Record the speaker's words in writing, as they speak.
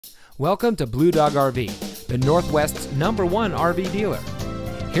Welcome to Bluedog RV, the Northwest's #1 RV dealer.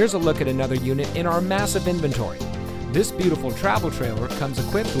 Here's a look at another unit in our massive inventory. This beautiful travel trailer comes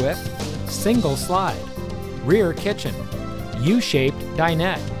equipped with single slide, rear kitchen, U-shaped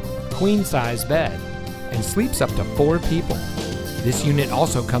dinette, queen-size bed, and sleeps up to 4 people. This unit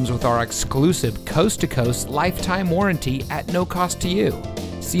also comes with our exclusive coast-to-coast lifetime warranty at no cost to you.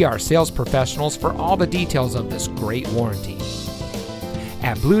 See our sales professionals for all the details of this great warranty.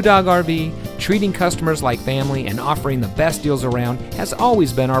 At Bluedog RV, treating customers like family and offering the best deals around has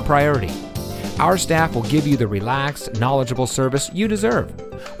always been our priority. Our staff will give you the relaxed, knowledgeable service you deserve.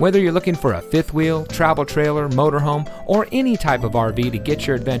 Whether you're looking for a fifth wheel, travel trailer, motorhome, or any type of RV to get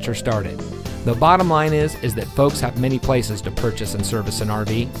your adventure started. The bottom line is that folks have many places to purchase and service an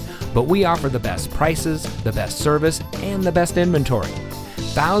RV, but we offer the best prices, the best service, and the best inventory.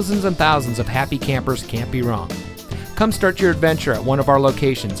 Thousands and thousands of happy campers can't be wrong. Come start your adventure at one of our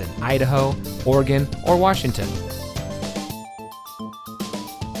locations in Idaho, Oregon, or Washington.